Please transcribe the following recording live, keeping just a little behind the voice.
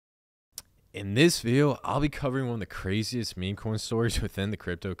In this video, I'll be covering one of the craziest meme coin stories within the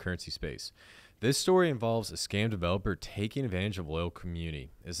cryptocurrency space. This story involves a scam developer taking advantage of a loyal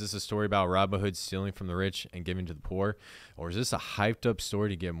community. Is this a story about Robinhood stealing from the rich and giving to the poor? Or is this a hyped up story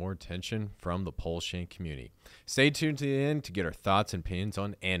to get more attention from the Pulsechain community? Stay tuned to the end to get our thoughts and opinions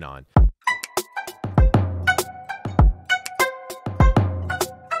on ANON.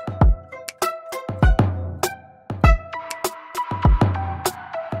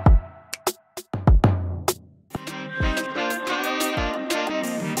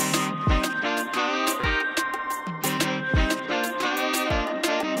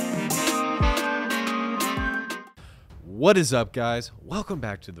 What is up, guys? Welcome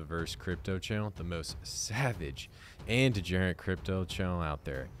back to the Verse Crypto channel, the most savage and degenerate crypto channel out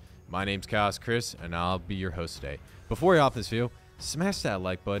there. My name's Khaos Kris, and I'll be your host today. Before we hop this video, smash that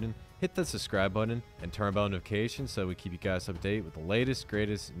like button, hit that subscribe button, and turn on bell notifications so we keep you guys up to date with the latest,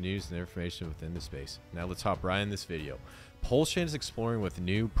 greatest news and information within the space. Now let's hop right in this video. Pulsechain is exploring with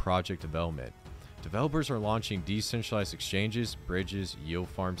new project development. Developers are launching decentralized exchanges, bridges, yield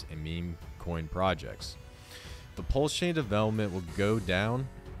farms, and meme coin projects. The Pulsechain development will go down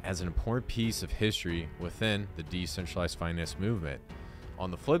as an important piece of history within the decentralized finance movement.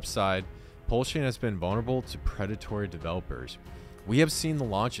 On the flip side, Pulsechain has been vulnerable to predatory developers. We have seen the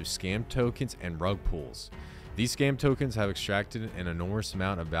launch of scam tokens and rug pulls. These scam tokens have extracted an enormous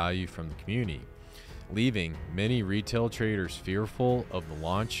amount of value from the community, leaving many retail traders fearful of the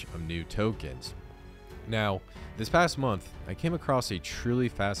launch of new tokens. Now, this past month, I came across a truly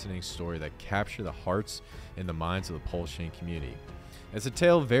fascinating story that captured the hearts and the minds of the Pulsechain community. It's a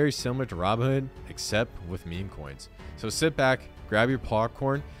tale very similar to Robinhood, except with meme coins. So sit back, grab your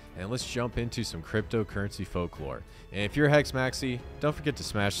popcorn, and let's jump into some cryptocurrency folklore. And if you're Hex Maxi, don't forget to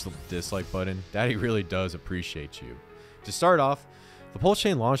smash the dislike button. Daddy really does appreciate you. To start off, the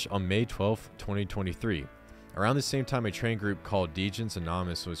Pulsechain launched on May 12, 2023. Around the same time, a trading group called Degens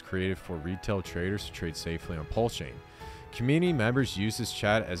Anonymous was created for retail traders to trade safely on Pulsechain. Community members use this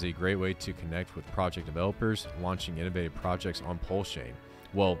chat as a great way to connect with project developers launching innovative projects on Pulsechain.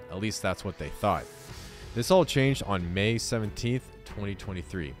 Well, at least that's what they thought. This all changed on May 17,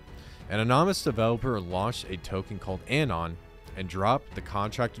 2023. An anonymous developer launched a token called ANON and dropped the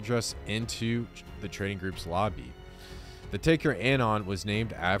contract address into the trading group's lobby. The ticker ANON was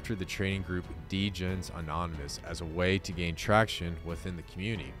named after the trading group Degens Anonymous as a way to gain traction within the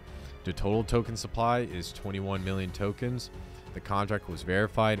community. The total token supply is 21 million tokens. The contract was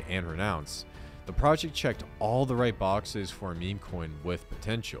verified and renounced. The project checked all the right boxes for a meme coin with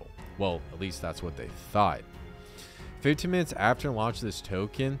potential. Well, at least that's what they thought. 15 minutes after the launch of this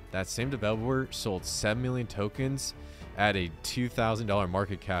token, that same developer sold 7 million tokens at a $2,000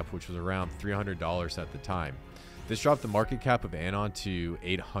 market cap, which was around $300 at the time. This dropped the market cap of ANON to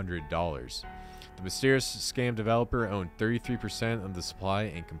 $800. The mysterious scam developer owned 33% of the supply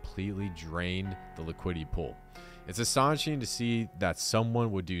and completely drained the liquidity pool. It's astonishing to see that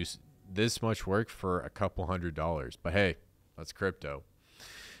someone would do this much work for a couple $100s, but hey, that's crypto.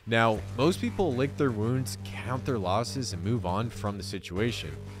 Now, most people lick their wounds, count their losses, and move on from the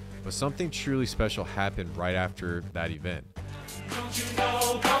situation. But something truly special happened right after that event. Don't you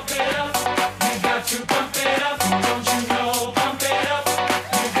know, pump it up. You got to pump it up. Don't you know, pump it up.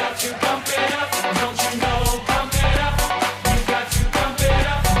 You got to pump it up. Don't you know, pump it up. You got to pump it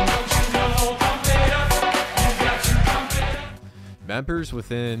up. Don't you know, pump it up. You got to pump it up. Members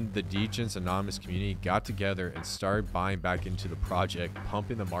within the Degens Anonymous community got together and started buying back into the project,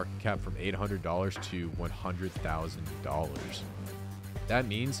 pumping the market cap from $800 to $100,000. That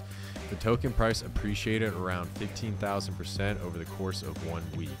means the token price appreciated around 15,000% over the course of 1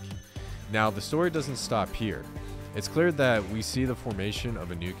 week. Now, the story doesn't stop here. It's clear that we see the formation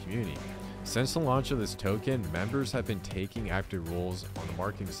of a new community. Since the launch of this token, members have been taking active roles on the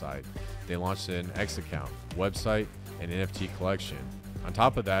marketing side. They launched an X account, website, and NFT collection. On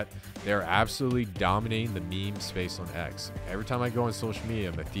top of that, they are absolutely dominating the meme space on X. Every time I go on social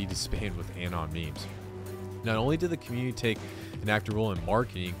media, my feed is spammed with ANON memes. Not only did the community take an active role in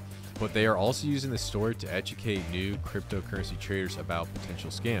marketing, but they are also using this story to educate new cryptocurrency traders about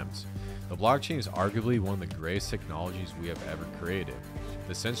potential scams. The blockchain is arguably one of the greatest technologies we have ever created.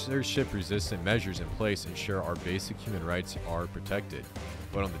 The censorship-resistant measures in place ensure our basic human rights are protected,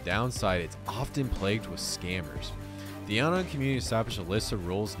 but on the downside, it's often plagued with scammers. The ANON community established a list of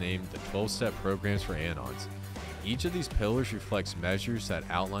rules named the 12-step programs for ANONs. Each of these pillars reflects measures that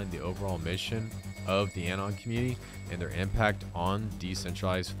outline the overall mission of the ANON community and their impact on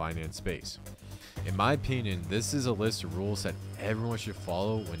decentralized finance space. In my opinion, this is a list of rules that everyone should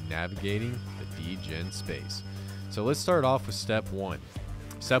follow when navigating the degen space. So let's start off with step 1.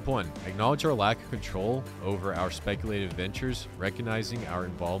 Step 1. Acknowledge our lack of control over our speculative ventures, recognizing our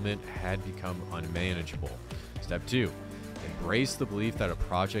involvement had become unmanageable. Step 2. Embrace the belief that a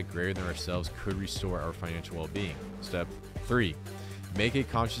project greater than ourselves could restore our financial well-being. Step 3. Make a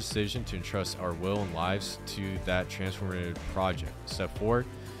conscious decision to entrust our will and lives to that transformative project. Step 4.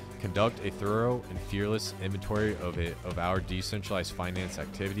 Conduct a thorough and fearless inventory of our decentralized finance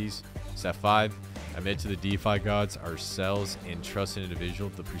activities. Step 5. Admit to the DeFi gods, ourselves, and trust an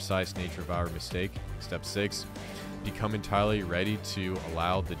individual the precise nature of our mistake. Step 6. Become entirely ready to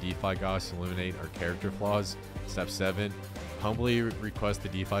allow the DeFi gods to eliminate our character flaws. Step 7. Humbly request the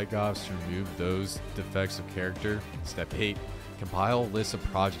DeFi gods to remove those defects of character. Step 8. Compile lists of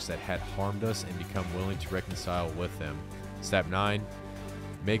projects that had harmed us and become willing to reconcile with them. Step 9.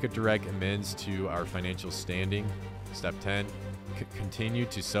 Make a direct amends to our financial standing. Step 10. Continue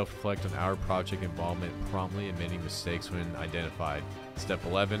to self-reflect on our project involvement, promptly admitting mistakes when identified. Step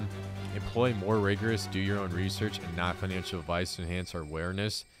 11. Employ more rigorous, do your own research and not financial advice to enhance our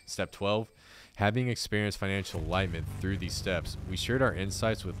awareness. Step 12. Having experienced financial enlightenment through these steps, we shared our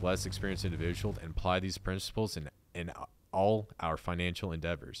insights with less experienced individuals and apply these principles in all our financial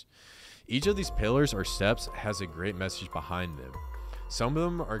endeavors. Each of these pillars or steps has a great message behind them. Some of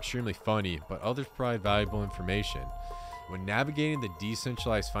them are extremely funny, but others provide valuable information. When navigating the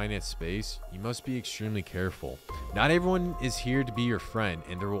decentralized finance space, you must be extremely careful. Not everyone is here to be your friend,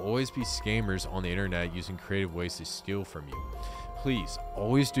 and there will always be scammers on the internet using creative ways to steal from you. Please,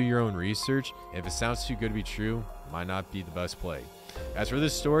 always do your own research, and if it sounds too good to be true, it might not be the best play. As for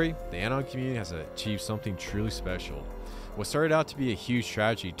this story, the ANON community has achieved something truly special. What started out to be a huge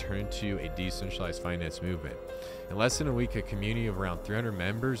tragedy turned into a decentralized finance movement. In less than a week, a community of around 300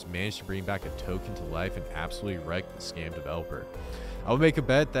 members managed to bring back a token to life and absolutely wreck the scam developer. I would make a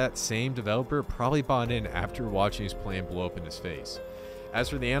bet that same developer probably bought in after watching his plan blow up in his face. As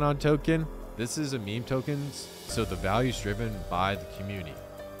for the ANON token, this is a meme token, so the value is driven by the community.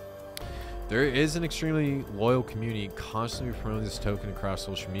 There is an extremely loyal community constantly promoting this token across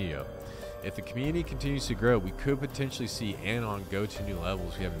social media. If the community continues to grow, we could potentially see ANON go to new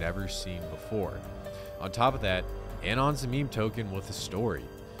levels we have never seen before. On top of that, ANON's a meme token with a story.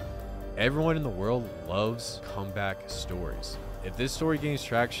 Everyone in the world loves comeback stories. If this story gains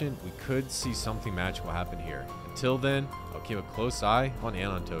traction, we could see something magical happen here. Until then, I'll keep a close eye on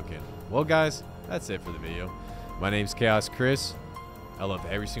ANON token. Well guys, that's it for the video. My name's Khaos Kris. I love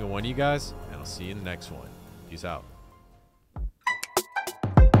every single one of you guys, and I'll see you in the next one. Peace out.